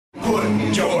Put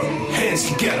your hands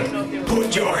together.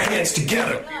 Put your hands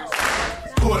together.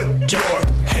 Put your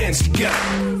hands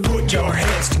together. Put your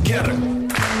hands together.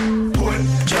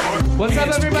 Put your What's up,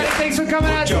 everybody? Thanks for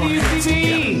coming out to the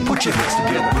UCB. Put your hands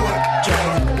together. Put your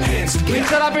hands together. Please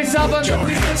shut up your cell phones. Please put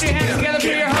your hands together for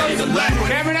your host,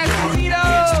 Cameron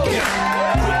Esposito.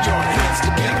 Put your hands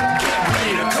together. Get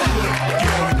ready to come. Put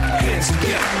your hands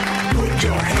together. Put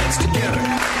your hands together. Put your hands together.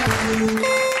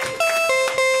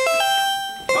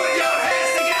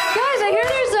 Guys, I hear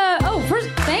there's a... Oh, first...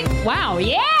 Wow,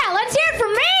 yeah! Let's hear it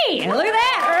from me! Look at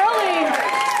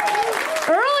that.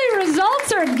 Early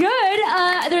results are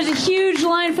good. There's a huge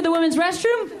line for the women's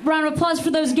restroom. Round of applause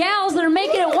for those gals that are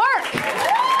making it work.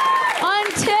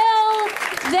 Until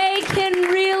they can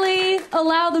really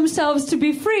allow themselves to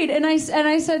be freed. And I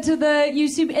said to the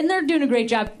UCB... And they're doing a great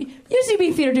job.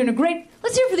 UCB Theater doing a great...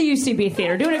 Let's hear it for the UCB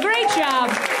Theater. Doing a great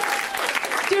job.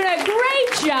 Doing a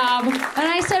great job. And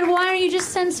I said, why don't you just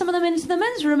send some of them into the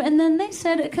men's room? And then they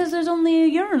said, because there's only a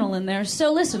urinal in there.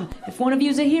 So listen, if one of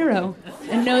you's a hero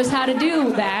and knows how to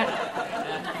do that,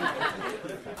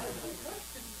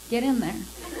 get in there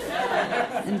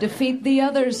and defeat the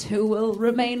others who will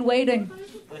remain waiting.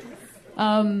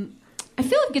 I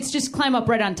feel like it's just climb up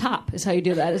right on top is how you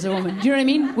do that as a woman. Do you know what I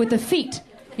mean? With the feet.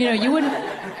 You know, you wouldn't...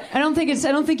 I don't think it's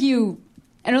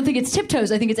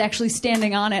tiptoes. I think it's actually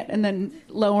standing on it and then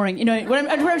lowering. You know, what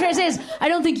I'm trying to say is, I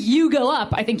don't think you go up.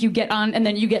 I think you get on and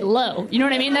then you get low. You know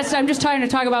what I mean? I'm just trying to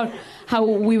talk about how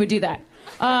we would do that.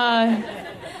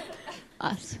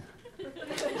 Us.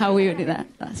 How we would do that.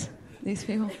 Us. These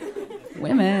people.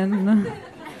 Women.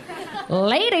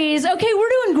 Ladies. Okay, we're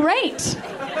doing great.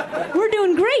 We're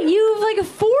doing great. You have like a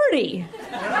 40.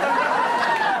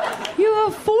 You have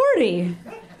a 40.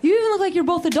 You even look like you're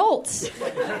both adults.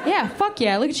 Yeah, fuck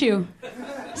yeah, look at you.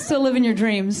 Still living your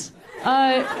dreams.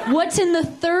 What's in the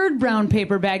third brown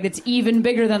paper bag that's even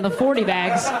bigger than the 40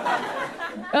 bags?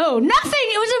 Oh, nothing!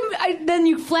 It was then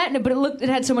you flattened it, but it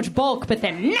had so much bulk, but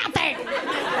then nothing!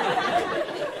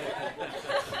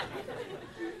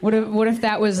 What if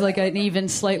that was like an even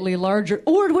slightly larger...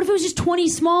 Or what if it was just 20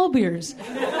 small beers?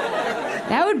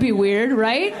 That would be weird,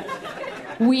 right?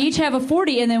 We each have a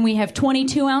 40, and then we have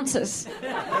 22 ounces.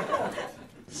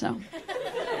 So,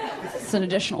 it's an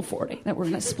additional 40 that we're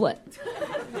going to split.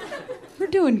 We're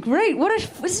doing great.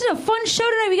 This is a fun show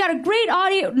tonight. We got a great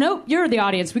audience. Nope, you're the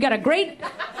audience. We got a great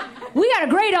audience. We got a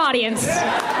great audience.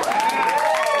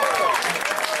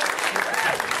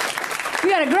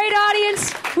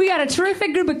 We got a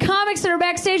terrific group of comics that are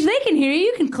backstage. They can hear you.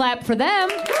 You can clap for them.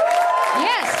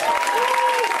 Yes.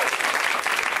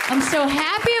 I'm so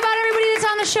happy about everybody that's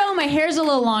on the show. My hair's a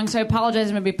little long, so I apologize.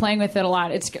 I'm going to be playing with it a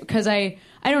lot. It's because I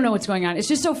don't know what's going on. It's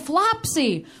just so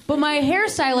flopsy. But my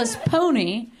hairstylist,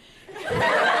 Pony,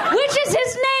 which is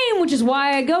his name, which is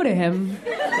why I go to him.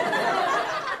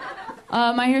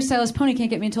 My hairstylist, Pony, can't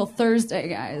get me until Thursday,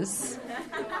 guys.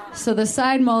 So the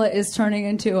side mullet is turning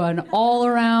into an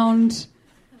all-around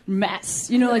mess.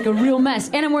 You know, like a real mess.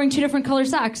 And I'm wearing 2 different color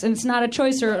socks, and it's not a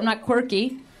choice or I'm not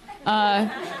quirky.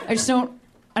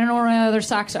 I don't know where my other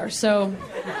socks are, so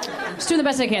I'm just doing the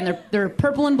best I can. They're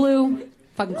purple and blue,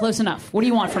 fucking close enough. What do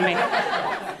you want from me?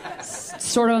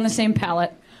 Sort of on the same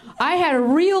palette. I had a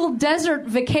real desert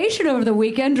vacation over the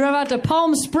weekend, drove out to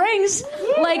Palm Springs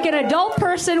like an adult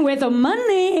person with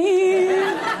money.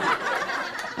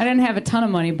 I didn't have a ton of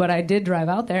money, but I did drive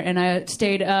out there, and I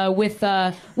stayed with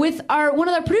one of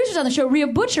our producers on the show, Rhea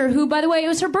Butcher, who, by the way, it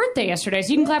was her birthday yesterday,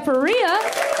 so you can clap for Rhea.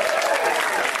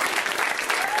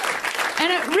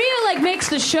 And Rhea makes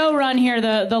the show run here,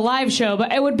 the live show,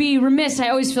 but it would be remiss. I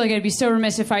always feel like I'd be so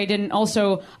remiss if I didn't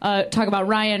also talk about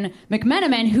Ryan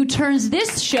McMenamin, who turns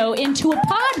this show into a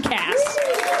podcast.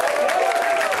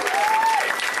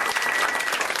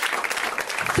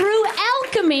 Through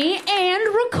alchemy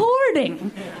and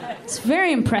recording. It's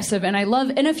very impressive, and I love.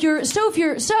 And if you're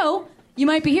you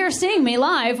might be here seeing me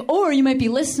live, or you might be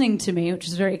listening to me, which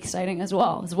is very exciting as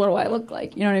well. What do I look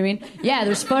like? You know what I mean? Yeah,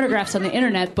 there's photographs on the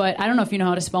internet, but I don't know if you know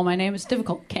how to spell my name. It's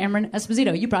difficult. Cameron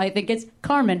Esposito. You probably think it's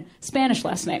Carmen, Spanish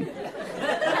last name.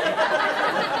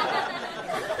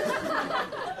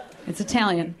 It's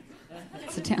Italian.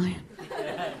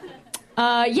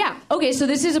 Yeah. Okay, so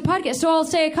this is a podcast. So I'll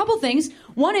say a couple things.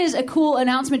 One is a cool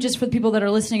announcement just for the people that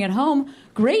are listening at home.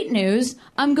 Great news.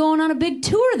 I'm going on a big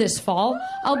tour this fall.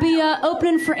 I'll be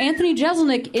opening for Anthony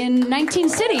Jeselnik in 19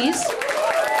 cities.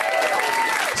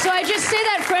 So I just say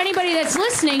that for anybody that's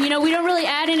listening. You know, we don't really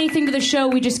add anything to the show.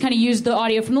 We just kind of use the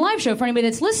audio from the live show. For anybody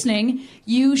that's listening,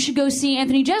 you should go see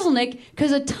Anthony Jeselnik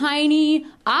because a tiny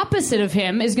opposite of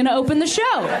him is going to open the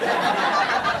show.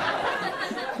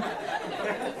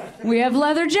 We have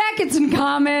leather jackets in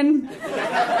common.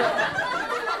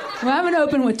 Well, I'm going to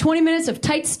open with 20 minutes of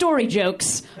tight story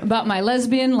jokes about my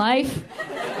lesbian life.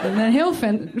 And then he'll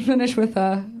finish with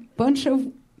a bunch of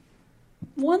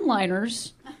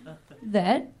one-liners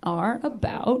that are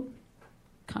about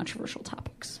controversial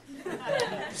topics,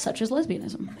 such as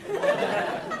lesbianism.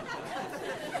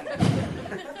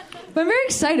 But I'm very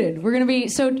excited. We're going to be...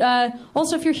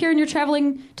 also, if you're here and you're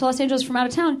traveling to Los Angeles from out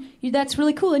of town, that's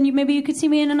really cool. And maybe you could see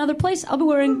me in another place. I'll be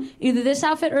wearing either this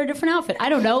outfit or a different outfit. I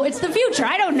don't know. It's the future.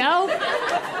 I don't know.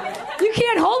 You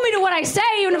can't hold me to what I say,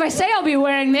 even if I say I'll be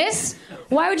wearing this.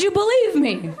 Why would you believe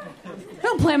me? I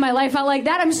don't plan my life out like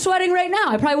that. I'm sweating right now.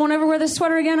 I probably won't ever wear this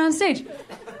sweater again on stage.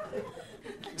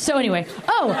 So anyway.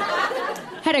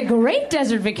 Had a great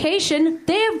desert vacation.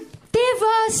 They have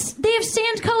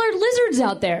sand-colored lizards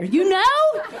out there. You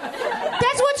know?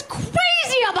 That's what's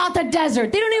crazy about the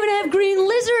desert. They don't even have green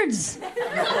lizards.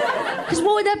 Because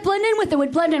what would that blend in with? It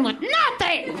would blend in with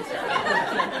nothing.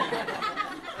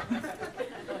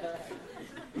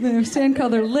 They have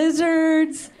sand-colored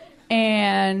lizards,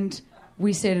 and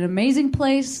we stayed at an amazing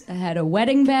place. I had a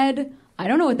wedding bed. I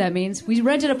don't know what that means. We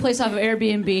rented a place off of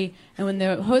Airbnb, and when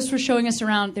the hosts were showing us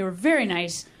around, they were very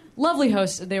nice, lovely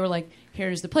hosts. They were like,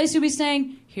 here's the place you'll be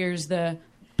staying, here's the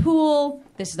pool,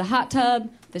 this is the hot tub,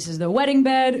 this is the wedding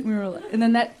bed. And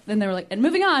then they were like, and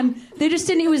moving on, they just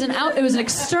didn't, it was an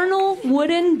external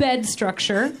wooden bed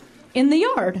structure in the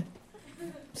yard.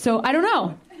 So I don't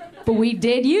know. But we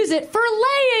did use it for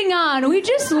laying on. We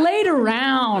just laid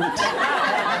around.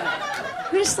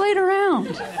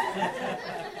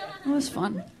 It was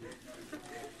fun.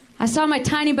 I saw my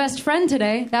tiny best friend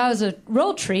today. That was a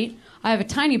real treat. I have a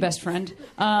tiny best friend.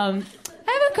 I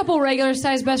have a couple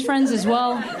regular-sized best friends as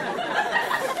well.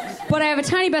 But I have a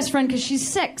tiny best friend because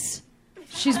she's 6.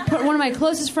 She's one of my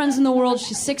closest friends in the world.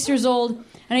 She's 6 years old.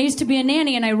 And I used to be a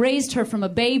nanny, and I raised her from a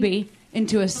baby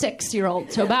into a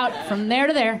 6-year-old. So about from there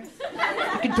to there.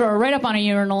 You could throw her right up on a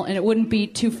urinal, and it wouldn't be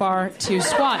too far to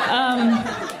squat.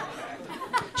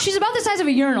 She's about the size of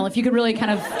a urinal, if you could really kind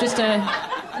of just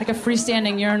like a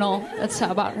freestanding urinal. That's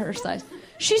about her size.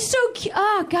 She's so cute.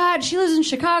 Oh, God. She lives in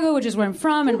Chicago, which is where I'm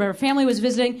from, and her family was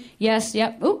visiting. Yes,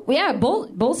 yep. Oh, yeah,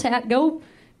 Bulls hat. Go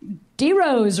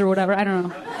D-Rose or whatever. I don't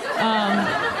know.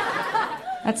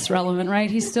 That's relevant, right?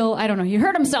 He's still, I don't know. He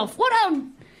hurt himself.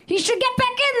 He should get back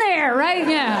in there, right?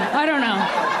 Yeah, I don't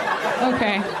know.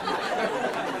 Okay.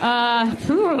 I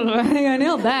think I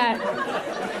nailed that.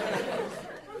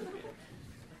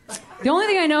 The only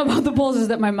thing I know about the Bulls is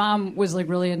that my mom was like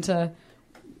really into,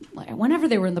 like, whenever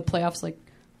they were in the playoffs, like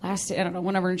last, I don't know,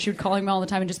 whenever, and she would call him all the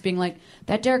time and just being like,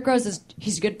 that Derrick Rose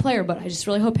he's a good player, but I just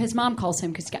really hope his mom calls him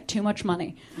because he's got too much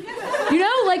money. You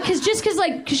know, like,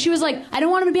 because she was like, I don't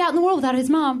want him to be out in the world without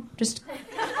his mom. Just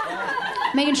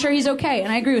making sure he's okay,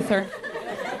 and I agree with her.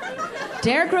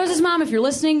 Derrick Rose's mom, if you're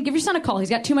listening, give your son a call. He's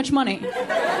got too much money.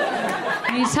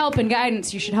 He needs help and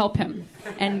guidance. You should help him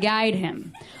and guide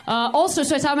him. Also,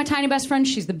 so I saw my tiny best friend.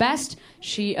 She's the best.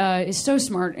 She is so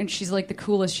smart, and she's like the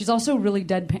coolest. She's also really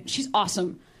deadpan. She's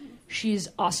awesome. She's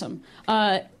awesome.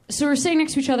 So we're sitting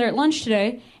next to each other at lunch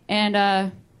today,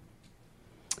 and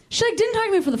she like didn't talk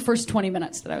to me for the first 20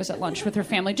 minutes that I was at lunch with her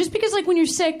family. Just because, like, when you're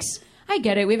 6, I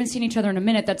get it. We haven't seen each other in a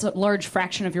minute. That's a large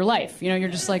fraction of your life. You know, you're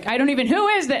just like, I don't even, who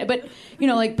is that? But, you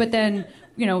know, like, but then,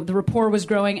 you know, the rapport was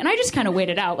growing, and I just kind of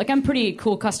waited out. Like, I'm a pretty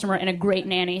cool customer and a great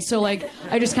nanny, so, like,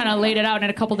 I just kind of laid it out in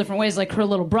a couple different ways. Like, her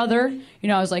little brother, you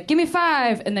know, I was like, give me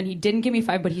 5, and then he didn't give me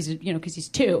 5, but he's, you know, because he's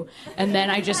 2. And then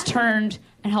I just turned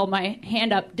and held my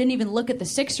hand up, didn't even look at the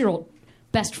 6-year-old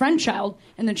best friend child,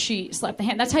 and then she slapped the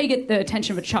hand. That's how you get the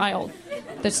attention of a child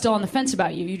that's still on the fence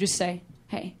about you. You just say,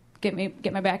 hey, get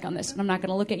my back on this, and I'm not going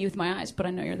to look at you with my eyes, but I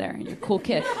know you're there, and you're a cool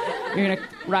kid. You're going to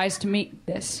rise to meet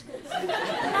this.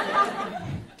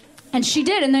 And she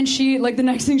did, and then she, like, the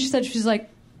next thing she said, she's like,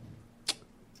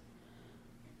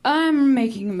 I'm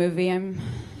making a movie.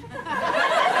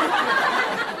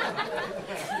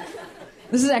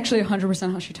 This is actually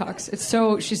 100% how she talks.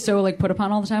 She's so, like, put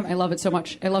upon all the time. I love it so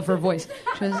much. I love her voice.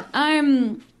 She goes,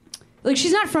 like,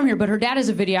 she's not from here, but her dad is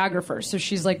a videographer, so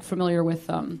she's, like, familiar with,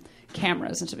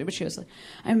 cameras and stuff, but she was like,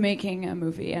 I'm making a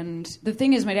movie, and the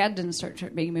thing is, my dad didn't start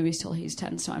making movies till he's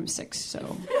 10, so I'm 6,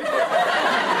 so...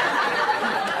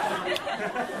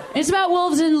 It's about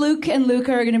wolves, and Luke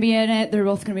are going to be in it. They're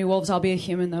both going to be wolves. I'll be a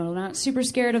human, though. I'm not super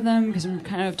scared of them, because I'm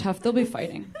kind of tough. They'll be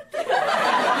fighting.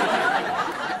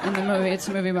 In the movie, it's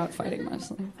a movie about fighting,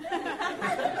 mostly.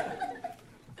 I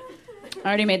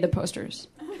already made the posters.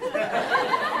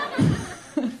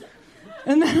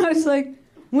 And then I was like,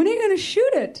 when are you going to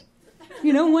shoot it?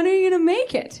 You know, when are you going to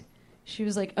make it? she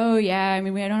was like, oh, yeah, I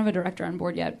mean, I don't have a director on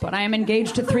board yet, but I am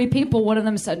engaged to 3 people. One of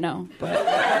them said no, but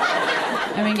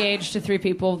I'm engaged to 3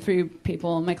 people. 3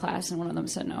 people in my class, and one of them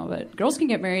said no. But girls can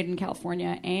get married in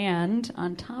California, and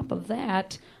on top of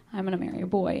that, I'm going to marry a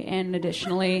boy. And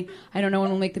additionally, I don't know when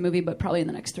we'll make the movie, but probably in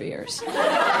the next 3 years.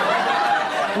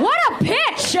 What a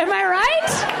pitch, am I right?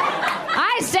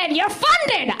 I said, you're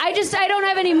funded. I don't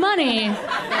have any money.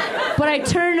 But I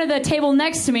turned to the table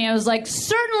next to me. I was like,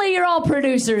 certainly you're all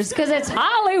producers, because it's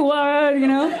Hollywood, you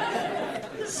know?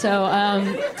 So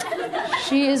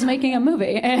she is making a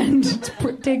movie, and it's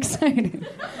pretty exciting.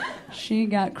 She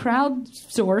got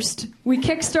crowdsourced. We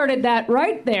kickstarted that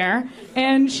right there,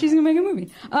 and she's going to make a movie.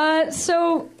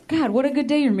 God, what a good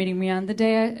day you're meeting me on, the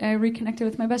day I reconnected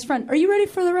with my best friend. Are you ready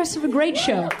for the rest of a great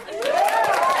show?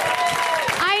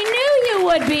 I knew you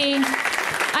would be.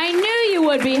 I knew you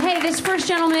would be. Hey, this first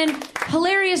gentleman,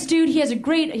 hilarious dude. He has a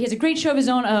great show of his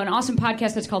own, an awesome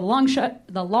podcast that's called The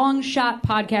Long Shot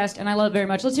Podcast, and I love it very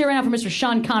much. Let's hear it right now for Mr.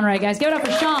 Sean Conroy, guys. Give it up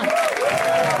for Sean.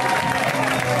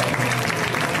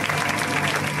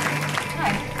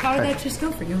 How did that just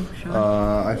go for you, Sean?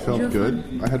 I felt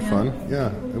good. I had fun.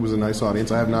 Yeah, it was a nice audience.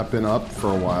 I have not been up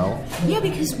for a while. Yeah,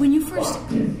 because when you first...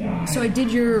 So I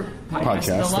did your podcast.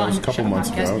 That was a couple months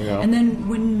ago, yeah. And then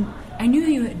when... I knew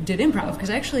you did improv, because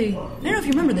actually... I don't know if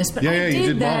you remember this, but I did you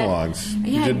did that, monologues.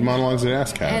 Yeah, you did monologues at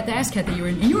ASCAT. At the ASCAT that you were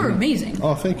in. And you were amazing.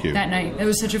 Oh, thank you. That night. It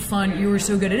was such a fun... You were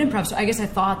so good at improv, so I guess I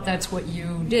thought that's what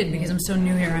you did, because I'm so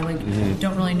new here. I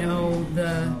don't really know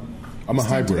the... I'm a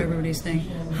hybrid. Of everybody's thing.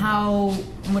 How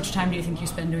much time do you think you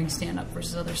spend doing stand-up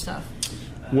versus other stuff?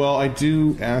 Well, I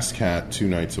do ASCAT 2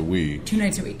 nights a week. 2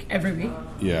 nights a week, every week?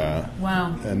 Yeah.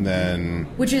 Wow. And then...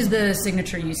 Which is the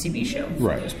signature UCB show for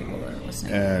right. those people that are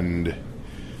listening. And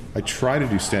I try to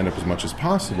do stand-up as much as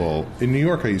possible. In New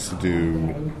York, I used to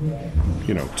do,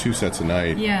 2 sets a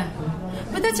night. Yeah.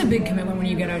 But that's a big commitment when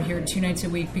you get out here 2 nights a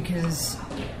week, because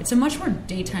it's a much more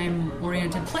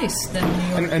daytime-oriented place than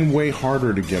New York. And way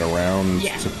harder to get around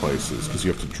to places, because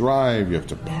you have to drive, you have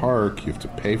to park, you have to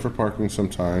pay for parking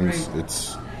sometimes. Right.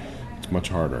 It's much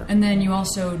harder. And then you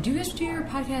also... Do you guys do your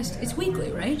podcast? It's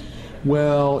weekly, right?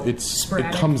 Well, it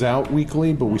comes out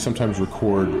weekly, but we sometimes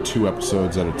record 2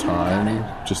 episodes at a time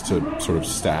just to sort of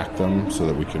stack them so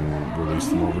that we can release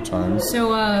them over time.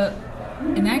 So,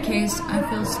 in that case, I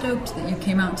feel stoked that you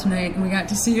came out tonight and we got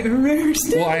to see a rare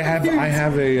stand. Well, I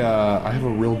have a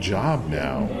real job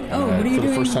now. Oh, what are you doing? For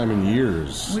the first time in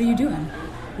years. What are you doing?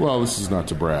 Well, this is not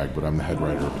to brag, but I'm the head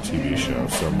writer of a TV show.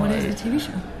 So what is the TV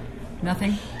show?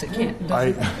 Nothing.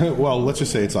 Well, let's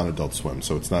just say it's on Adult Swim,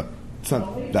 so it's not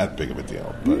that big of a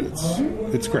deal, but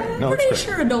it's great. No, I'm pretty it's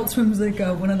great. sure Adult Swim's like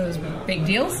one of those big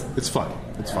deals. It's fun.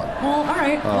 Well, all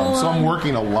right. So I'm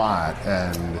working a lot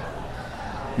and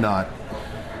not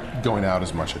going out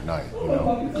as much at night,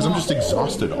 because I'm just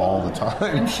exhausted all the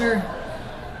time. I'm sure.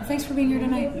 Well, thanks for being here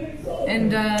tonight.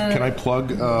 And can I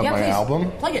plug my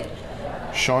album? Plug it.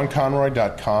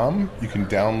 SeanConroy.com. You can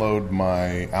download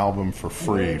my album for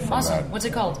free from awesome. that. What's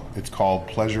it called? It's called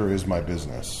Pleasure Is My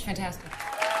Business. Fantastic.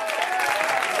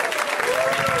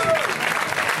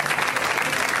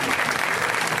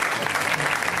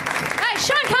 Hi,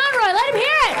 Sean Conroy. Let him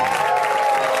hear it.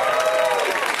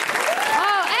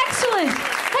 Oh, excellent.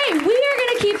 Hey, we are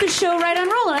going to keep the show right on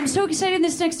rolling. I'm so excited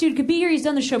this next dude could be here. He's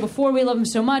done the show before. We love him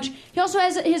so much. He also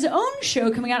has his own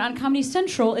show coming out on Comedy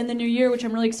Central in the new year, which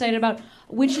I'm really excited about,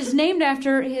 which is named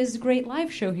after his great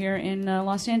live show here in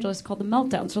Los Angeles called The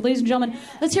Meltdown. So, ladies and gentlemen,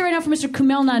 let's hear right now from Mr.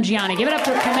 Kumail Nanjiani. Give it up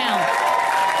for Kumail.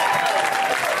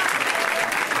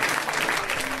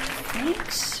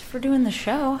 Thanks for doing the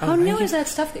show. How new is that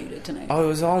stuff that you did tonight? Oh, it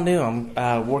was all new.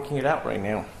 I'm working it out right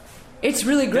now. It's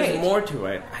really great. There's more to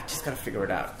it. I just got to figure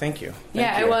it out. Thank you.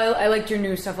 Thank you. Well, I liked your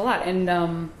new stuff a lot. And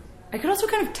I could also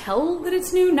kind of tell that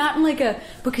it's new, not in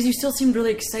because you still seemed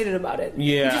really excited about it.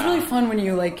 Yeah. Which is really fun when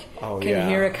you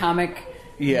hear a comic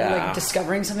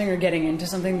discovering something or getting into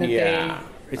something that they are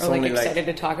excited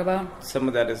to talk about. Some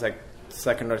of that is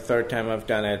second or third time I've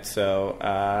done it. So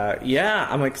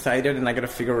I'm excited and I got to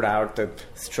figure out the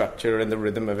structure and the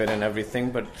rhythm of it and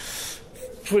everything. But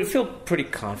I feel pretty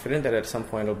confident that at some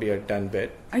point it'll be a done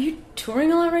bit. Are you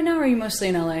touring a lot right now, or are you mostly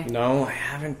in LA? No, I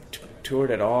haven't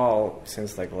toured at all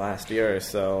since last year.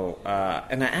 So,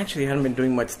 and I actually hadn't been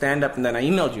doing much stand-up, and then I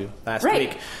emailed you last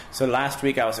week. So last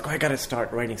week I was like, I got to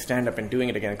start writing stand-up and doing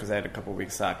it again because I had a couple of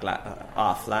weeks off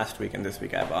last week, and this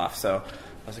week I have off. So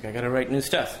I was like, I got to write new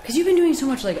stuff. Because you've been doing so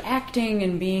much acting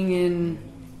and being in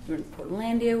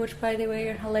Portlandia, which by the way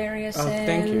you're hilarious in.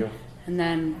 Thank you. And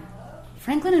then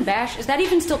Franklin and Bash, is that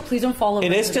even still... Please don't fall over.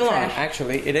 It is still on,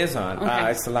 actually. It is on. Okay.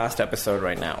 It's the last episode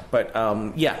right now. But,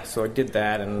 so I did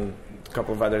that, and a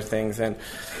couple of other things. And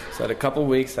so in a couple of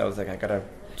weeks, I was like, I gotta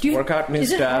work out new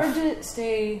stuff. Is it hard to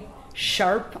stay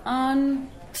sharp on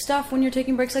stuff when you're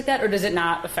taking breaks like that, or does it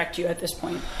not affect you at this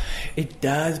point? It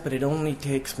does, but it only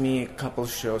takes me a couple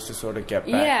shows to sort of get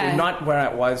back. Yeah. Not where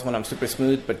I was when I'm super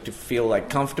smooth, but to feel like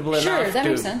comfortable enough. Sure, that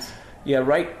makes sense. Yeah,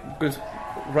 right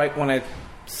when I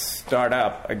start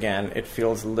up again, it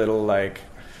feels a little like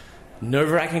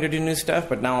nerve-wracking to do new stuff,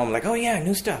 but now I'm like, oh yeah,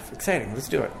 new stuff, exciting, let's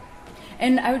do it.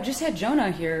 And I just had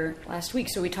Jonah here last week,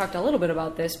 so we talked a little bit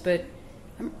about this, but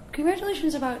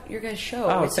congratulations about your guys' show.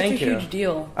 Oh, it's such a huge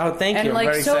deal. Oh, thank you. And I'm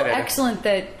very so excited. excellent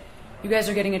that you guys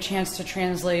are getting a chance to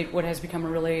translate what has become a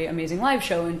really amazing live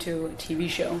show into a TV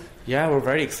show. Yeah, we're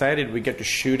very excited. We get to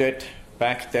shoot it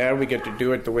back there. We get to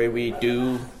do it the way we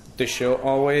do the show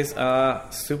always.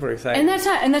 Super excited.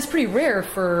 And that's pretty rare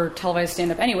for televised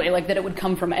stand-up anyway, like that it would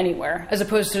come from anywhere, as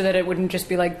opposed to that it wouldn't just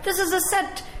be like, this is a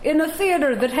set in a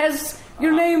theater that has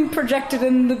your name projected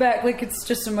in the back. Like, it's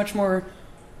just a much more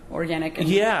organic.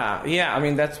 Yeah. I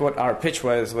mean, that's what our pitch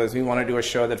was we want to do a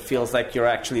show that feels like you're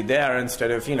actually there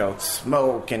instead of,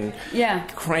 smoke and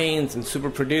cranes and super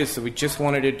produced. So we just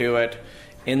wanted to do it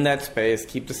in that space,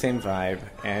 keep the same vibe,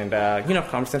 and,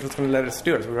 Comedy Central's going to let us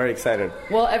do it, so we're very excited.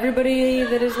 Well, everybody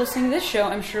that is listening to this show,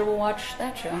 I'm sure will watch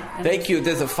that show. Thank you.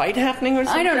 There's a fight happening or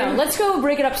something? I don't know. Let's go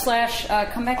break it up /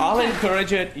 come back. I'll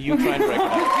encourage it. You try and break it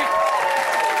up.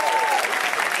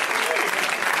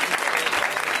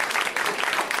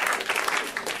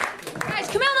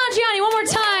 Nanjiani, one more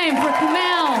time for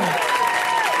Kumail.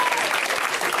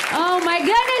 Oh my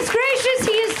goodness gracious,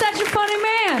 he is such a funny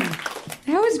man.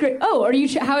 That was great. Oh,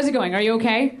 how is it going? Are you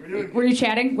okay? Were you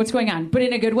chatting? What's going on? But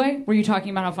in a good way? Were you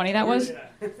talking about how funny that was?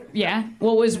 Yeah?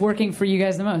 What was working for you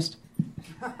guys the most?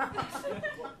 Just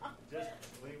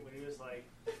when he was like...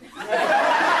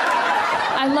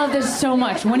 I love this so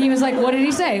much. When he was like, what did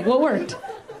he say? What worked?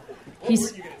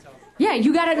 Yeah,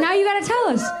 you got it. Now you got to tell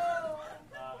us.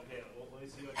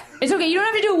 It's okay. You don't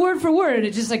have to do it word for word.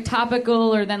 It's just like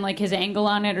topical, or then like his angle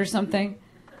on it or something.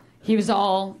 He was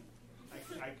all... I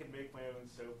can make my own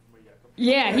soap from a yucca.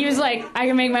 Yeah, he was like, I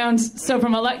can make my own soap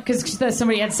from a... Because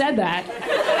somebody had said that.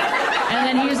 And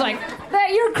then he was like,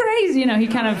 you're crazy. He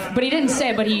kind of... But he didn't say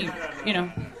it, but he,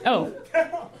 Oh.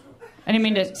 I didn't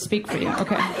mean to speak for you.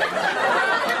 Okay.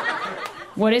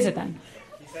 What is it then?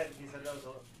 He said that was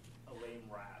a lame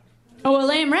rap. Oh, a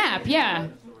lame rap, yeah.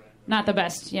 Not the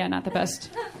best. Yeah, not the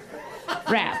best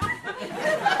rap.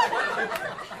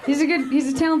 He's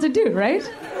a talented dude, right?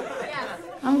 Yeah.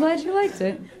 I'm glad you liked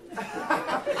it.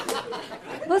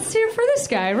 Let's hear for this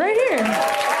guy right here.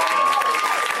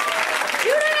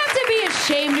 You don't have to be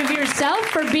ashamed of yourself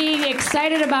for being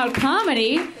excited about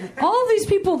comedy. All of these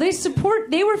people,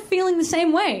 they were feeling the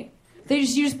same way. You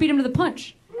just beat them to the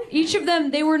punch. Each of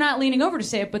them, they were not leaning over to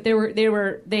say it, but they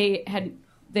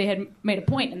had made a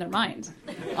point in their minds.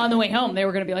 On the way home, they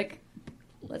were going to be like,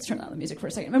 let's turn on the music for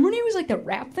a second. Remember when he was like the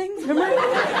rap thing? Remember?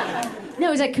 No,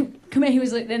 it was like, come in, he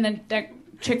was like, and then that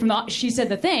chick from she said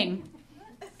the thing,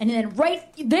 and then right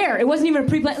there, it wasn't even a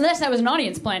pre-plan, unless that was an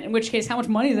audience plan, in which case, how much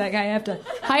money does that guy have to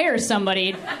hire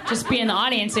somebody just be in the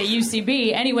audience at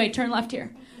UCB? Anyway, turn left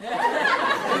here.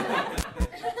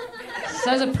 So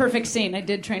that was a perfect scene. I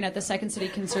did train at the Second City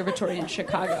Conservatory in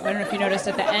Chicago. I don't know if you noticed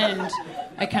at the end,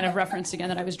 I kind of referenced again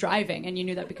that I was driving, and you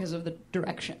knew that because of the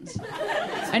directions.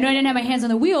 I know I didn't have my hands on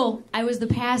the wheel. I was the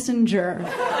passenger.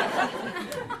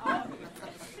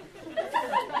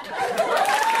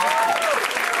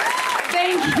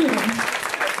 Thank you.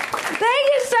 Thank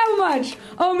you so much.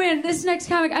 Oh man, this next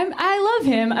comic, I love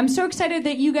him. I'm so excited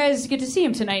that you guys get to see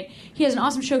him tonight. He has an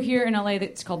awesome show here in LA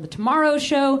that's called The Tomorrow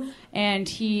Show, and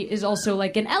he is also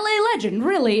like an LA legend,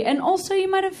 really. And also you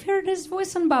might have heard his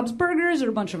voice on Bob's Burgers or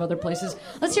a bunch of other places.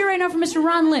 Let's hear it right now from Mr.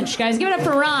 Ron Lynch, guys. Give it up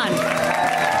for Ron.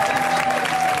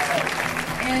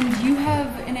 And you have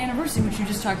an anniversary, which you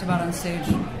just talked about on stage.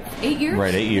 8 years?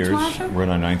 Right, 8 years. We're in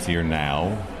our 9th year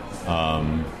now.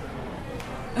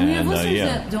 And we have listeners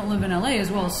that don't live in LA as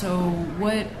well, so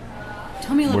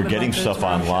tell me a little bit about We're getting stuff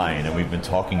online, and we've been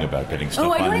talking about getting stuff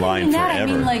online I don't mean that.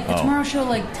 forever. I mean, like, the Tomorrow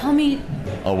Show, tell me...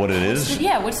 Oh, what it is?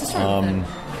 What's the story of it?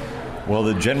 Well,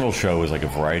 the general show is like a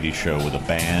variety show with a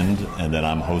band, and then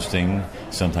I'm hosting.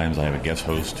 Sometimes I have a guest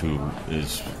host who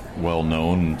is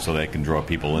well-known, so they can draw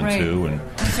people in, too. And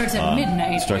it starts at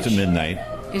midnight. Starts at midnight.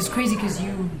 It's crazy because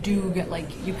you do get,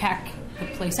 you pack the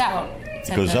place out.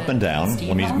 It goes up and down.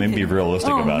 Let me be realistic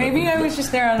about it. Maybe I was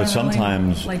just there on But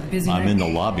sometimes busy I'm night. in the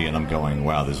lobby and I'm going,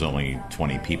 wow, there's only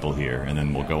 20 people here, and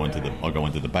then I'll go into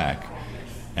the back,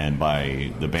 And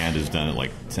by the band is done at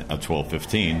like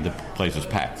 12:15, the place is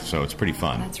packed, so it's pretty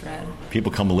fun. That's rad. People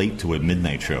come late to a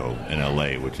midnight show in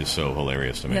LA, which is so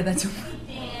hilarious to me. Yeah, that's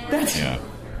yeah.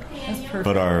 That's perfect.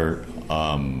 But our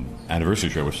anniversary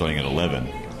show was starting at 11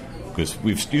 because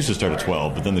we used to start at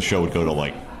 12, but then the show would go to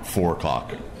like 4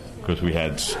 o'clock because we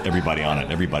had everybody on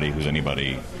it. Everybody who's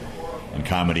anybody in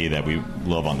comedy that we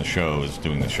love on the show is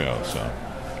doing the show. So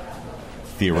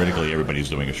theoretically, everybody's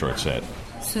doing a short set.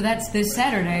 So that's this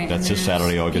Saturday. That's this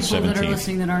Saturday, August 17th. People that are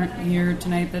listening that aren't here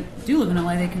tonight that do live in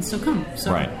LA, they can still come.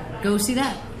 So right. Go see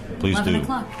that. Please 11 do.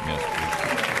 o'clock. Yes.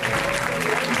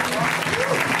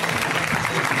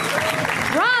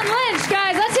 Ron Lynch,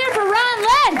 guys. Let's hear it for Ron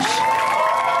Lynch.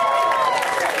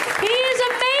 He is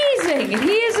amazing.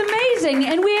 He is amazing.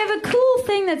 And we have a cool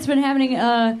thing that's been happening.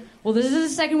 Well, this is the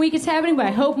second week it's happening, but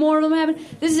I hope more of them happen.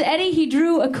 This is Eddie. He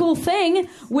drew a cool thing,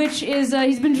 which is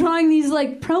he's been drawing these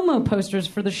like promo posters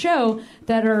for the show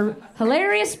that are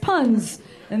hilarious puns.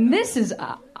 And this is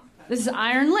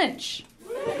Iron Lynch.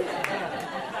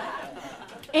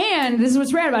 And this is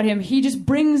what's rad about him. He just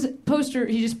brings 2 posters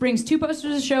to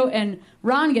the show, and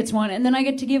Ron gets one, and then I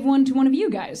get to give one to one of you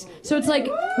guys. So it's like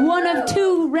one of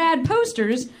 2 rad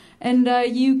posters. And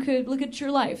you could look at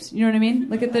your lives. You know what I mean?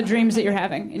 Look at the dreams that you're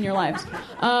having in your lives.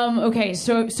 Okay,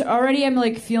 so already I'm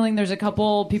like feeling there's a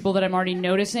couple people that I'm already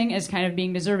noticing as kind of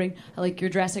being deserving. I like your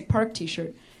Jurassic Park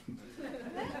T-shirt.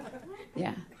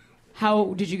 Yeah.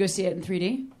 How did you go see it in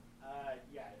 3D?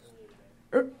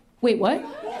 Wait, what?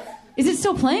 Is it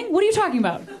still playing? What are you talking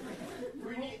about?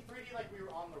 3D like we were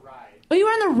on the ride. Oh, you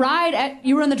were on the ride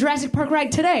you were on the Jurassic Park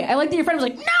ride today. I like that your friend was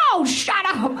like, no, shut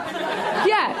up.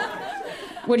 Yeah.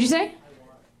 What'd you say?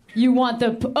 You want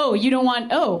you don't want,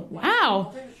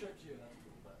 wow.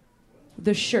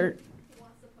 The shirt.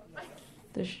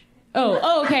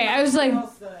 Okay. I was like,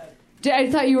 I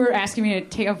thought you were asking me to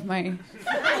take off my...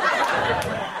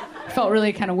 Felt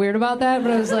really kind of weird about that,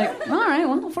 but I was like, all right,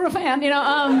 well, for a fan,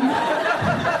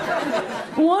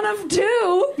 one of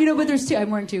 2, but there's 2.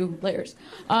 I'm wearing 2 layers.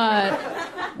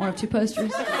 One of 2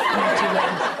 posters. One of 2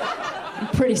 layers. I'm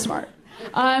pretty smart.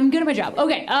 I'm good at my job.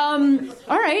 Okay. All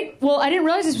right. Well, I didn't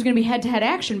realize this was going to be head-to-head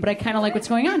action, but I kind of like what's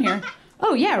going on here.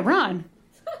 Oh, yeah, Ron.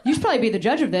 You should probably be the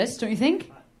judge of this, don't you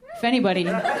think? If anybody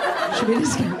should be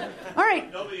this guy. All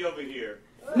right. Nobody over here.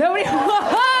 Nobody.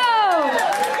 Whoa!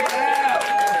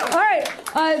 All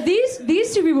right.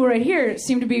 These 2 people right here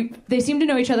seem to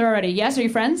know each other already. Yes? Are you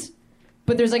friends?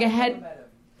 But there's like a head...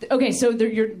 Okay, so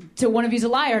one of you's a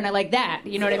liar, and I like that.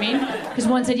 You know what I mean? Because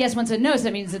one said yes, one said no, so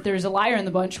that means that there's a liar in the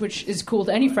bunch, which is cool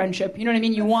to any friendship. You know what I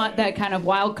mean? You want that kind of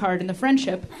wild card in the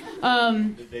friendship.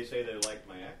 Did they say they liked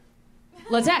my act?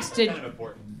 Let's ask. Kind of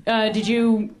important. Did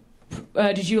you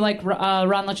like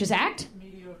Ron Lynch's act?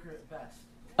 Mediocre at best.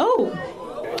 Oh.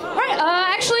 All right.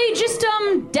 Actually, just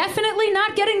definitely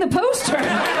not getting the poster.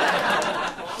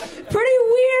 Pretty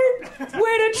weird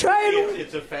way to try and...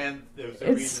 It's a fan. There's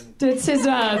a reason. It's his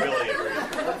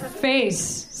really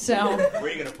face, so... Where are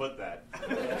you going to put that?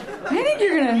 I think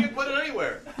you're going to... You can put it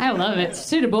anywhere. I love it. It's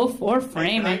suitable for Can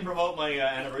framing. I promote my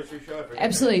anniversary show?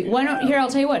 Absolutely. Why don't... Here, I'll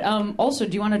tell you what. Also,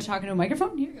 do you want to talk into a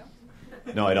microphone? Here you go.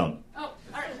 No, I don't. Oh,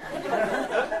 all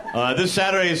right. This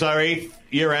Saturday is our 8th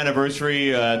year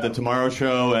anniversary at the Tomorrow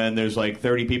Show, and there's like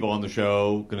 30 people on the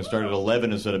show. Going to start at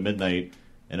 11 instead of midnight.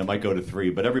 And it might go to 3,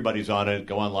 but everybody's on it.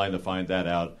 Go online to find that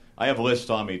out. I have lists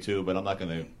on me, too, but I'm not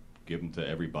going to give them to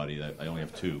everybody. I only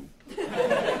have 2.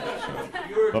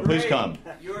 But please come.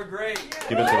 You were great.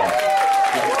 Give it to us.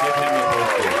 Give him the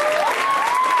poster.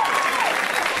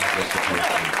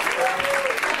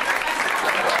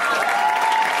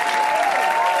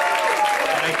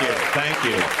 Thank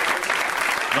you.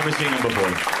 Never seen him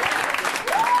before.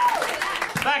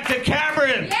 Back to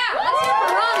Cameron. Yeah, let's hear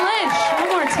for Ron Lynch one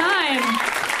more time.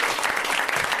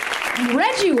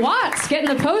 Reggie Watts getting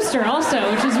the poster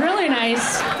also, which is really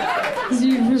nice.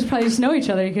 You probably just know each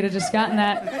other. You could have just gotten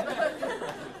that.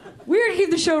 We're going to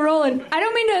keep the show rolling. I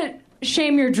don't mean to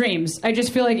shame your dreams. I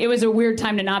just feel like it was a weird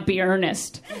time to not be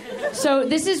earnest. So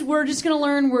we're just going to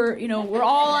learn. We're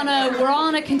all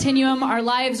on a continuum. Our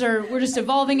lives we're just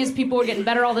evolving as people. We're getting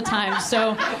better all the time.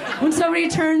 So when somebody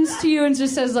turns to you and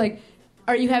just says like,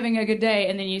 are you having a good day?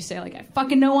 And then you say, like, I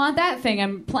fucking don't want that thing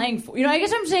I'm playing for. I guess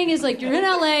what I'm saying is, like, you're in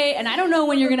LA, and I don't know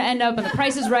when you're going to end up on The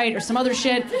Price is Right or some other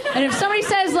shit. And if somebody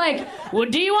says, like, well,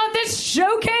 do you want this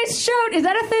showcase show? Is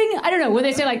that a thing? I don't know. Would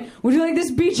they say, like, would you like this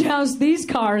beach house, these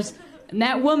cars? And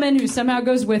that woman who somehow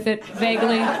goes with it,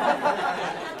 vaguely.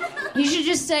 You should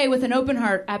just say, with an open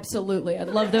heart, absolutely. I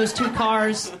love those 2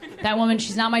 cars. That woman,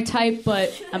 she's not my type,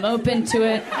 but I'm open to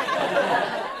it.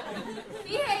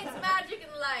 He hates magic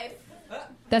in life.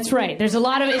 That's right. There's a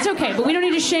lot of... It's okay, but we don't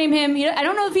need to shame him. You know, I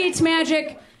don't know if he eats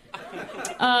magic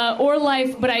or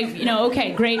life, but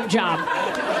okay, great job.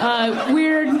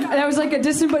 Weird. That was like a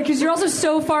distant... Because you're also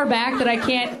so far back that I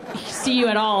can't see you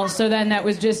at all. So then that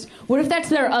was just... What if that's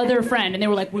their other friend? And they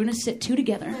were like, we're going to sit two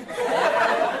together.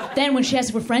 Then when she asks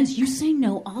if we're friends, you say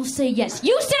no, I'll say yes.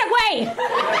 You sit away!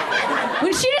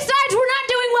 When she decides we're not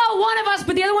doing well, one of us,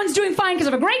 but the other one's doing fine because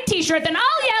of a great t-shirt, then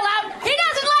I'll yell out, he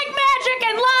doesn't like magic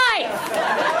and life!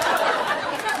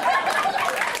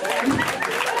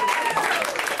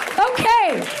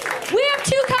 Okay, we have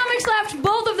 2 comics left.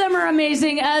 Both of them are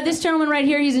amazing. This gentleman right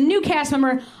here, he's a new cast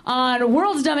member on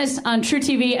World's Dumbest on True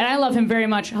TV, and I love him very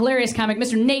much. Hilarious comic,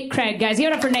 Mr. Nate Craig. Guys, give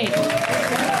it up for Nate.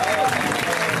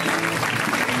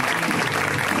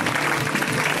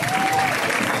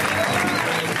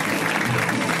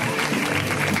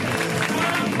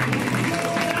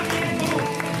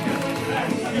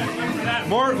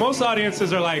 Most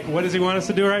audiences are like, what does he want us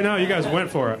to do right now? You guys went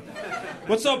for it.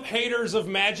 What's up, haters of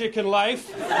magic and life?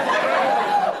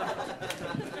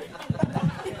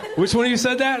 Which one of you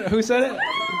said that? Who said it?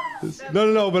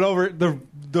 No, but over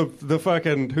the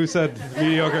fucking, who said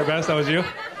mediocre at best? That was you?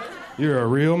 You're a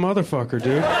real motherfucker,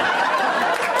 dude.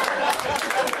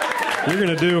 You're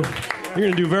gonna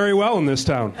do very well in this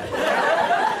town.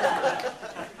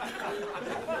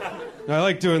 I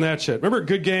like doing that shit. Remember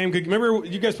Good Game? Remember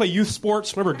you guys play youth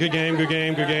sports? Remember Good Game, Good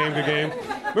Game, Good Game, Good Game?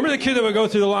 Remember the kid that would go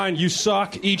through the line, you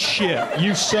suck, eat shit.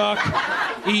 You suck,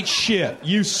 eat shit.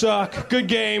 You suck, good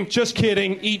game, just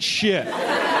kidding, eat shit.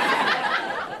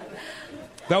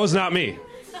 That was not me.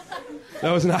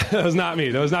 That was not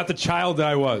me. That was not the child that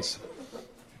I was.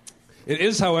 It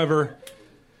is, however,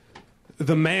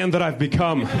 the man that I've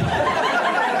become.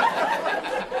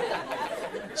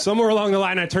 Somewhere along the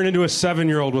line, I turned into a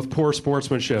 7-year-old with poor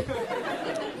sportsmanship.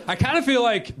 I kind of feel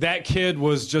like that kid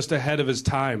was just ahead of his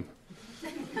time.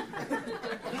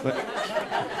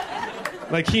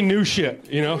 Like he knew shit,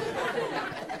 you know?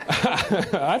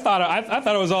 I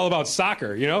thought it was all about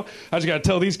soccer, you know? I just got to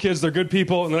tell these kids they're good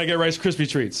people, and then I get Rice Krispie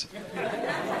treats.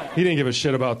 He didn't give a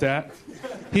shit about that.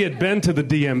 He had been to the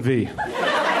DMV.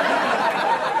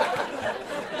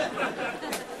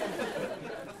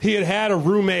 He had a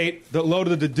roommate that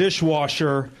loaded the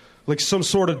dishwasher like some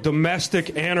sort of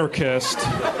domestic anarchist.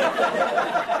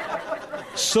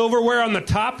 Silverware on the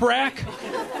top rack?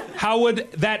 How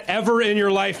would that ever in your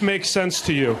life make sense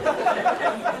to you?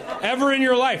 Ever in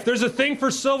your life. There's a thing for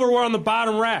silverware on the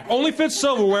bottom rack. Only fits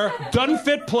silverware, doesn't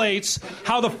fit plates.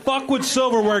 How the fuck would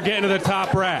silverware get into the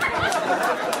top rack?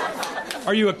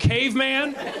 Are you a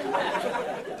caveman?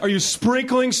 Are you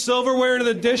sprinkling silverware into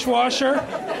the dishwasher?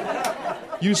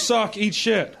 You suck, eat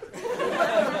shit.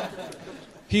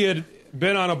 He had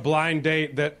been on a blind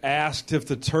date that asked if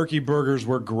the turkey burgers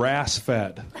were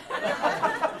grass-fed.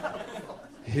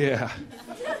 Yeah,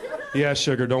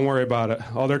 sugar, don't worry about it.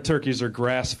 All their turkeys are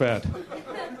grass-fed.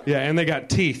 Yeah, and they got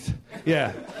teeth.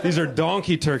 Yeah, these are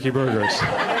donkey turkey burgers.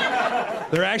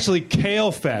 They're actually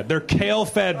kale-fed. They're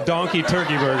kale-fed donkey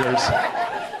turkey burgers.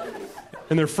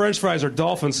 And their french fries are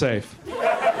dolphin-safe.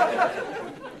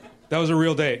 That was a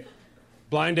real date.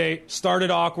 Blind date, started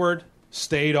awkward,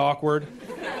 stayed awkward.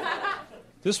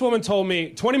 This woman told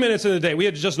me, 20 minutes into the date, we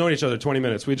had just known each other 20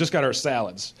 minutes. We had just got our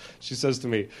salads. She says to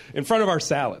me, in front of our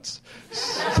salads.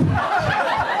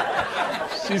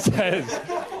 She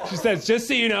says, just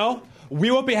so you know,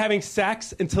 we won't be having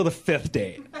sex until the 5th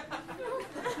date.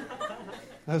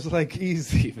 I was like,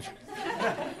 easy.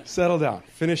 Settle down.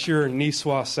 Finish your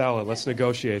Niçoise salad. Let's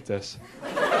negotiate this.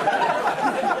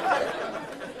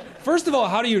 First of all,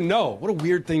 how do you know? What a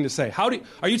weird thing to say.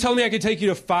 Are you telling me I could take you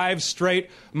to 5 straight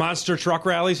monster truck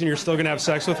rallies and you're still going to have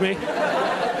sex with me? Is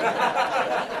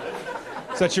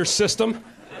that your system?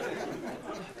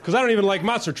 Because I don't even like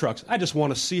monster trucks. I just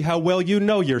want to see how well you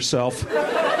know yourself.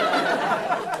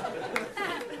 I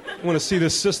want to see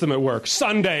this system at work.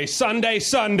 Sunday, Sunday,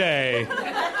 Sunday.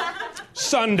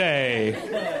 Sunday.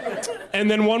 And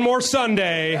then one more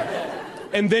Sunday.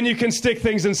 And then you can stick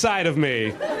things inside of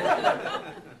me.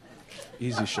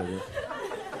 Easy, sugar.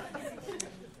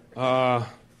 But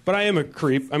I am a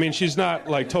creep. I mean, she's not,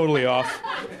 like, totally off.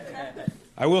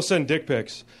 I will send dick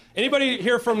pics. Anybody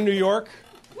here from New York?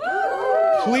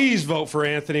 Please vote for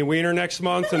Anthony Weiner next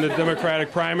month in the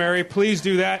Democratic primary. Please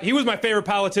do that. He was my favorite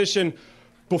politician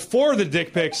before the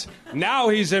dick pics. Now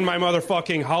he's in my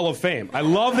motherfucking Hall of Fame. I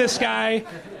love this guy.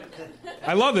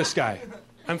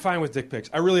 I'm fine with dick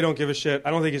pics. I really don't give a shit. I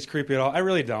don't think it's creepy at all. I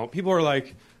really don't. People are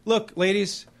like, look,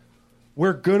 ladies,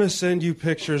 we're gonna send you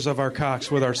pictures of our cocks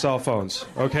with our cell phones,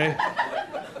 okay?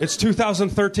 It's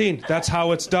 2013. That's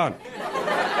how it's done.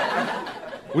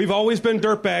 We've always been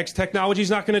dirtbags. Technology's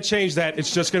not going to change that.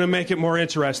 It's just going to make it more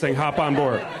interesting. Hop on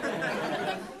board.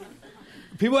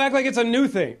 People act like it's a new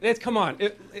thing. Come on.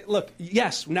 Look,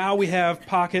 yes, now we have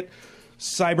pocket,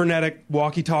 cybernetic,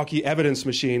 walkie-talkie evidence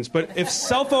machines. But if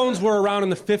cell phones were around in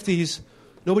the 50s,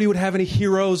 nobody would have any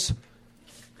heroes.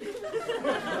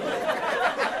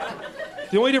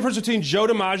 The only difference between Joe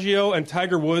DiMaggio and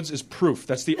Tiger Woods is proof.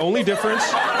 That's the only difference.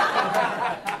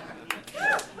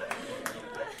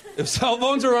 If cell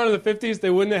phones were around in the 50s, they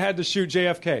wouldn't have had to shoot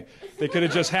JFK. They could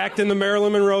have just hacked into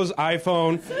Marilyn Monroe's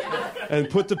iPhone and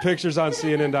put the pictures on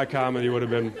CNN.com, and he would have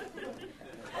been...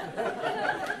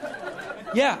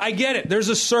 Yeah, I get it. There's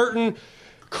a certain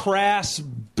crass,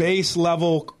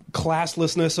 base-level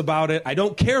classlessness about it. I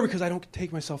don't care because I don't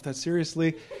take myself that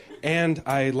seriously, and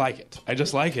I like it. I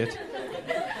just like it.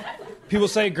 People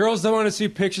say, girls don't want to see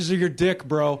pictures of your dick,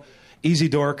 bro. Easy,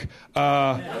 dork.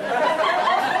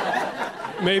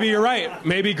 Maybe you're right.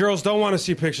 Maybe girls don't want to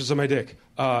see pictures of my dick.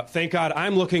 Thank God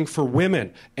I'm looking for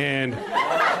women. And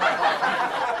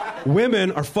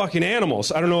women are fucking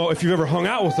animals. I don't know if you've ever hung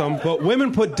out with them, but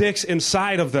women put dicks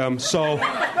inside of them. So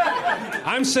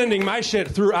I'm sending my shit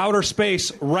through outer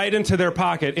space right into their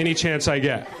pocket any chance I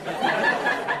get.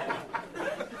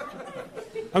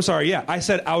 I'm sorry, yeah, I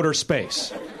said outer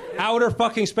space. Outer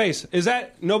fucking space. Is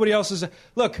that nobody else's?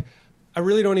 Look, I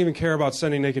really don't even care about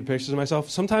sending naked pictures of myself.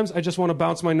 Sometimes I just want to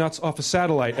bounce my nuts off a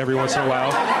satellite every once in a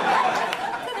while.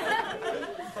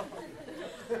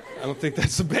 I don't think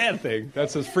that's a bad thing.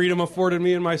 That's a freedom afforded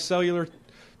me in my cellular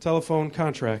telephone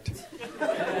contract.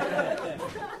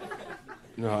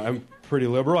 No, I'm pretty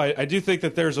liberal. I do think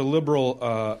that there's a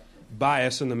liberal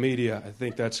bias in the media. I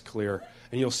think that's clear.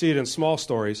 And you'll see it in small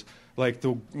stories, like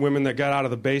the women that got out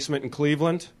of the basement in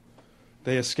Cleveland.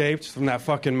 They escaped from that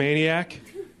fucking maniac.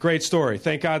 Great story.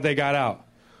 Thank God they got out.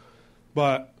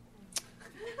 But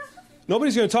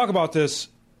nobody's going to talk about this.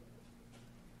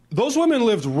 Those women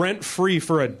lived rent-free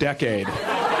for a decade.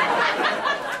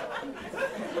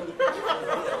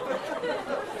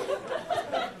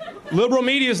 Liberal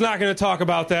media is not going to talk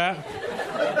about that.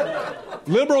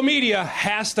 Liberal media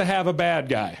has to have a bad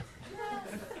guy.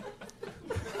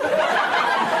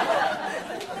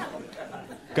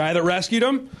 Guy that rescued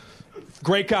him,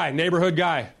 great guy, neighborhood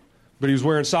guy. But he was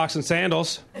wearing socks and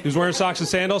sandals. He was wearing socks and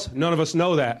sandals. None of us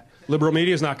know that. Liberal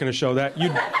media is not going to show that.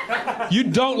 You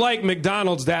don't like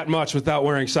McDonald's that much without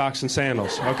wearing socks and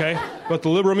sandals, okay? But the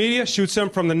liberal media shoots them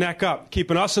from the neck up,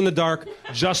 keeping us in the dark,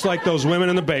 just like those women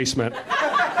in the basement.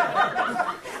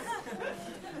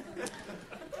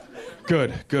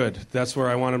 Good. That's where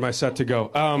I wanted my set to go.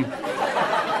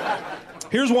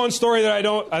 Here's one story that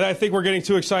I think we're getting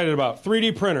too excited about.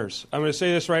 3D printers. I'm going to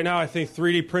say this right now. I think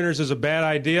 3D printers is a bad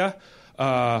idea.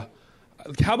 How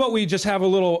about we just have a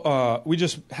little,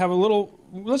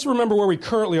 let's remember where we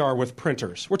currently are with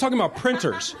printers. We're talking about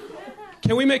printers.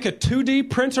 Can we make a 2D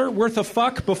printer worth a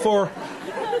fuck before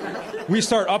we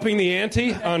start upping the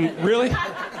ante on, really?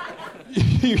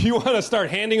 You want to start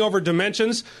handing over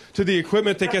dimensions to the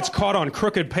equipment that gets caught on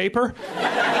crooked paper?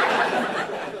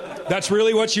 That's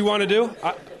really what you want to do?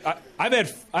 I've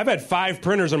had 5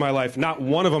 printers in my life. Not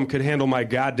one of them could handle my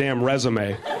goddamn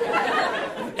resume.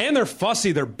 And they're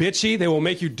fussy. They're bitchy. They will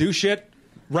make you do shit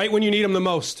right when you need them the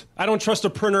most. I don't trust a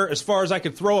printer as far as I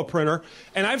could throw a printer.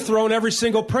 And I've thrown every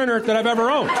single printer that I've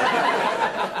ever owned.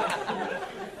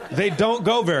 They don't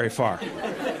go very far.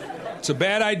 It's a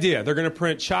bad idea. They're going to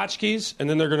print tchotchkes, and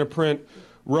then they're going to print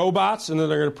robots, and then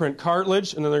they're going to print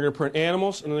cartilage, and then they're going to print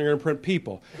animals, and then they're going to print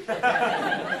people.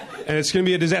 And it's going to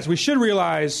be a disaster. We should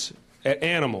realize at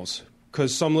animals,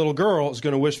 because some little girl is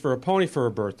going to wish for a pony for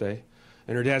her birthday,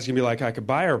 and her dad's going to be like, I could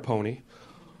buy her a pony,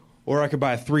 or I could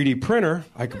buy a 3D printer,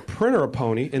 I could print her a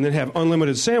pony, and then have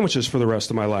unlimited sandwiches for the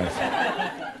rest of my life.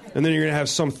 And then you're going to have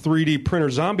some 3D printer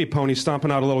zombie pony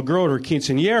stomping out a little girl at her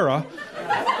quinceañera,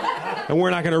 and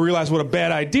we're not going to realize what a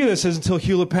bad idea this is until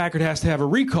Hewlett-Packard has to have a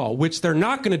recall, which they're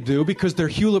not going to do because they're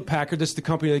Hewlett-Packard. That's the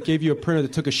company that gave you a printer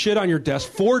that took a shit on your desk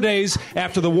 4 days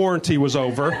after the warranty was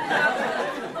over.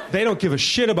 They don't give a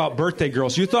shit about birthday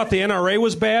girls. You thought the NRA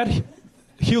was bad?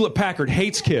 Hewlett-Packard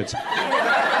hates kids.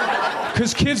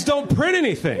 Because kids don't print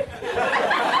anything.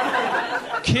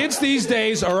 Kids these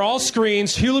days are all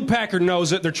screens. Hewlett-Packard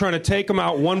knows it. They're trying to take them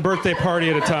out one birthday party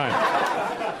at a time.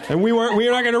 And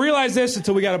we're not going to realize this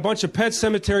until we got a bunch of Pet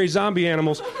Cemetery zombie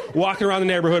animals walking around the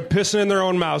neighborhood, pissing in their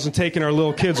own mouths and taking our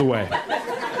little kids away.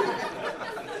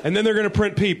 And then they're going to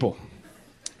print people.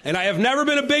 And I have never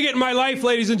been a bigot in my life,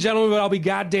 ladies and gentlemen, but I'll be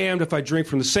goddamned if I drink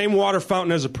from the same water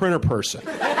fountain as a printer person.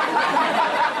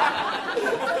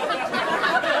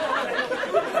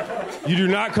 You do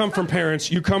not come from parents.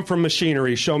 You come from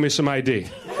machinery. Show me some ID.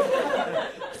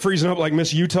 freezing up like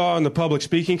Miss Utah in the public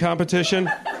speaking competition.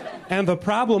 And the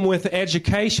problem with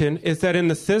education is that in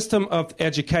the system of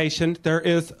education, there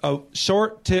is a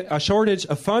shortage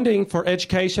of funding for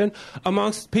education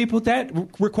amongst people that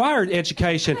required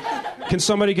education. Can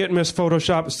somebody get Miss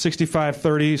Photoshop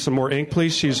 6530 some more ink,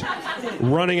 please? She's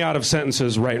running out of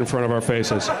sentences right in front of our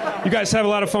faces. You guys have a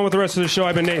lot of fun with the rest of the show.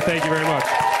 I've been Nate. Thank you very much.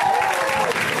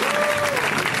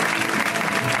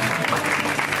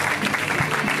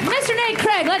 Mr. Nate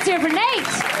Craig, let's hear it for Nate.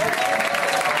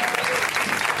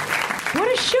 What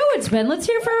a show it's been. Let's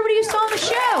hear it for everybody who saw the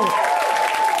show.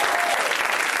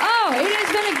 Oh, it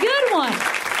has been a good one.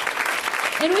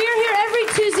 And we are here every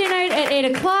Tuesday night at 8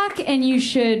 o'clock, and you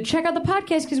should check out the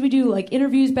podcast because we do like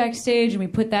interviews backstage, and we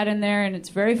put that in there, and it's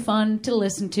very fun to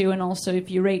listen to. And also, if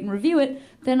you rate and review it,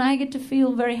 then I get to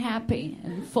feel very happy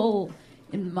and full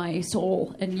in my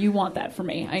soul, and you want that for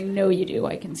me. I know you do.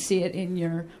 I can see it in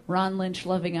your Ron Lynch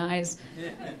loving eyes.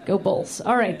 Go Bulls.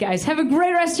 All right, guys, have a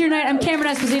great rest of your night. I'm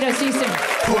Cameron Esposito. See you soon.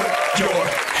 Put your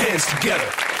hands together.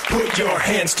 Put your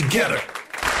hands together.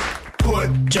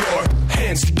 Put your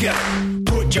hands together.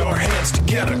 Put your hands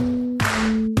together.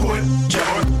 Put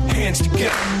your hands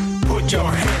together. Put your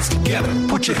hands together.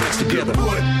 Put your hands together.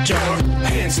 Put your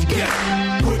hands together.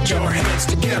 Put your hands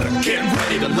together. Get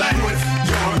ready to laugh. Put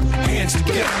your hands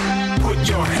together. Put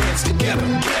your hands together.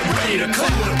 Get ready to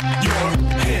clap. Put your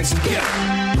hands together.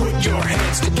 Put your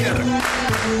hands together.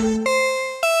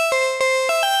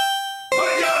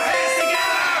 Put your hands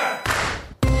together.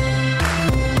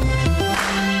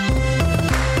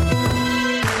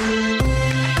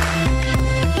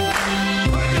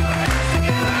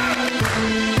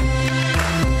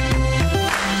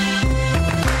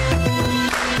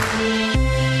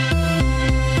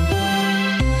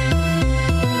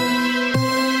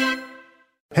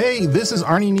 Hey, this is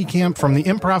Arnie Niekamp from the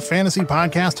Improv Fantasy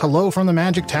Podcast, Hello from the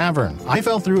Magic Tavern. I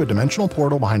fell through a dimensional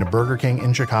portal behind a Burger King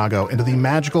in Chicago into the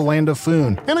magical land of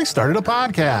Foon, and I started a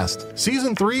podcast.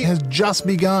 Season 3 has just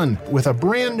begun with a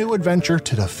brand new adventure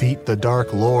to defeat the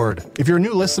Dark Lord. If you're a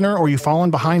new listener or you've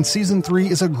fallen behind, Season 3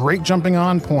 is a great jumping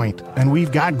on point, and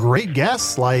we've got great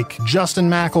guests like Justin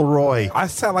McElroy. I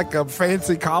sound like a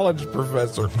fancy college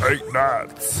professor. 8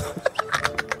 nuts.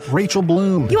 Rachel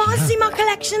Bloom. You want to see my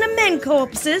collection of men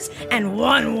corpses and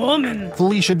one woman?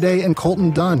 Felicia Day and Colton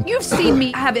Dunn. You've seen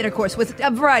me have intercourse with a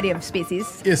variety of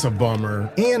species. It's a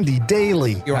bummer. Andy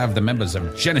Daly. You have the members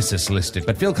of Genesis listed,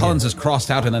 but Phil Collins is crossed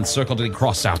out and then circled and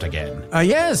crossed out again.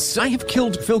 Yes, I have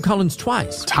killed Phil Collins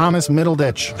twice. Thomas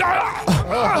Middleditch.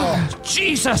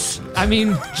 Jesus! I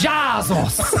mean,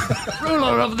 Jesus!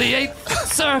 Ruler of the 8th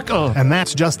circle. And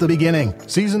that's just the beginning.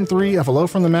 Season 3 of Hello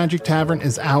from the Magic Tavern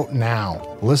is out now.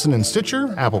 Listen in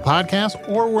Stitcher, Apple Podcasts,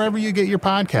 or wherever you get your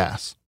podcasts.